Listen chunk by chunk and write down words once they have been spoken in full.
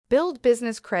Build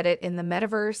business credit in the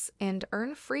metaverse and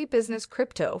earn free business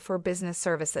crypto for business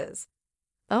services.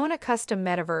 Own a custom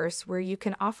metaverse where you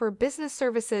can offer business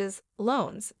services,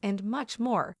 loans, and much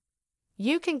more.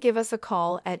 You can give us a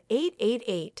call at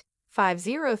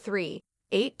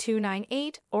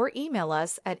 888-503-8298 or email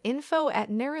us at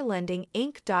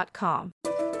info@narrowlendinginc.com.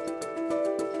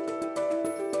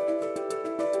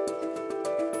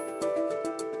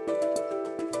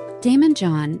 Daymond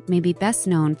John may be best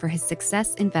known for his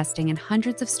success investing in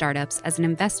hundreds of startups as an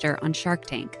investor on Shark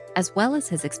Tank, as well as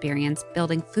his experience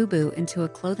building FUBU into a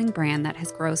clothing brand that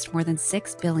has grossed more than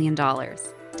 $6 billion.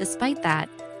 Despite that,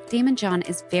 Daymond John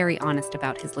is very honest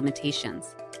about his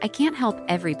limitations. I can't help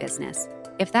every business.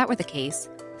 If that were the case,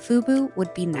 FUBU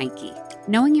would be Nike.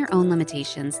 Knowing your own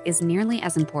limitations is nearly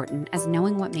as important as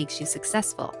knowing what makes you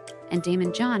successful. And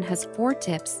Daymond John has 4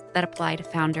 tips that apply to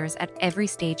founders at every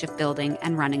stage of building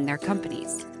and running their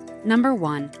companies. Number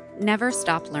 1, never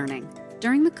stop learning.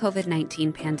 During the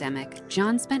COVID-19 pandemic,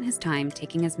 John spent his time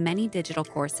taking as many digital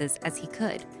courses as he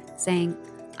could, saying,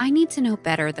 "I need to know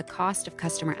better the cost of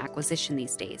customer acquisition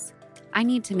these days. I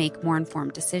need to make more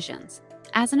informed decisions."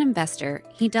 As an investor,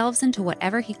 he delves into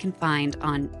whatever he can find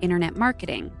on internet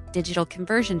marketing, digital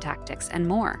conversion tactics, and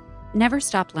more. Never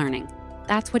stop learning.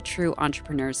 That's what true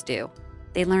entrepreneurs do.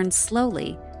 They learn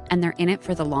slowly, and they're in it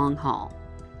for the long haul.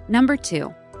 Number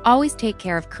 2, always take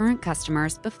care of current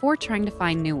customers before trying to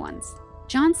find new ones.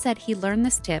 John said he learned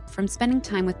this tip from spending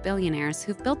time with billionaires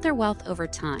who've built their wealth over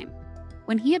time.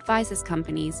 When he advises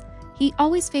companies, he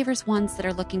always favors ones that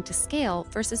are looking to scale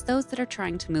versus those that are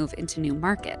trying to move into new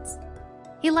markets.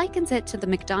 He likens it to the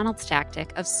McDonald's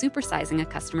tactic of supersizing a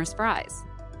customer's fries.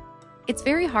 It's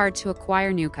very hard to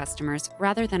acquire new customers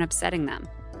rather than upsetting them.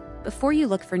 Before you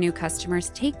look for new customers,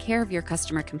 take care of your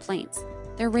customer complaints.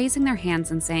 They're raising their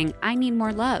hands and saying, "I need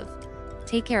more love."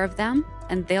 Take care of them,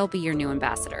 and they'll be your new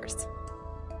ambassadors.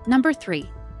 Number 3,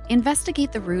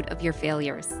 investigate the root of your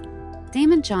failures.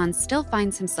 Daymond John still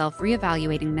finds himself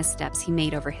reevaluating missteps he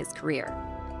made over his career.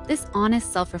 This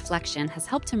honest self-reflection has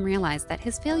helped him realize that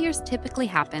his failures typically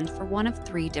happened for one of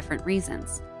 3 different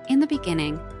reasons. In the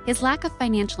beginning, his lack of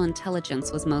financial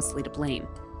intelligence was mostly to blame.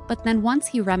 But then once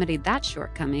he remedied that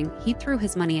shortcoming, he threw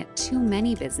his money at too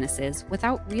many businesses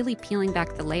without really peeling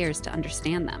back the layers to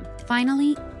understand them.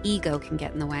 Finally, ego can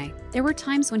get in the way. There were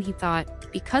times when he thought,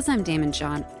 because I'm Daymond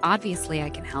John, obviously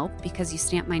I can help because you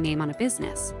stamp my name on a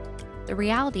business. The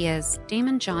reality is,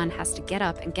 Daymond John has to get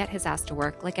up and get his ass to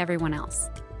work like everyone else.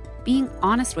 Being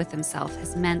honest with himself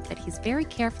has meant that he's very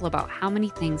careful about how many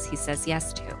things he says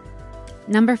yes to.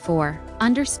 Number 4,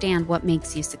 understand what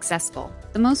makes you successful.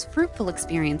 The most fruitful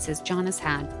experiences John has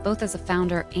had, both as a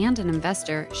founder and an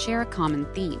investor, share a common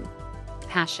theme: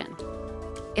 passion.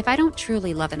 If I don't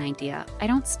truly love an idea, I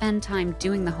don't spend time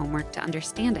doing the homework to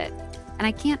understand it, and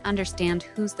I can't understand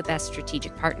who's the best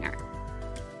strategic partner.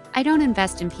 I don't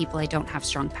invest in people I don't have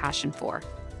strong passion for.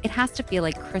 It has to feel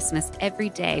like Christmas every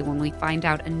day when we find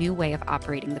out a new way of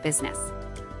operating the business.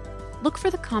 Look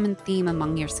for the common theme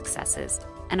among your successes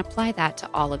and apply that to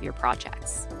all of your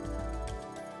projects.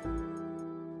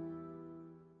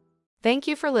 Thank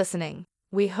you for listening.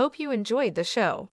 We hope you enjoyed the show.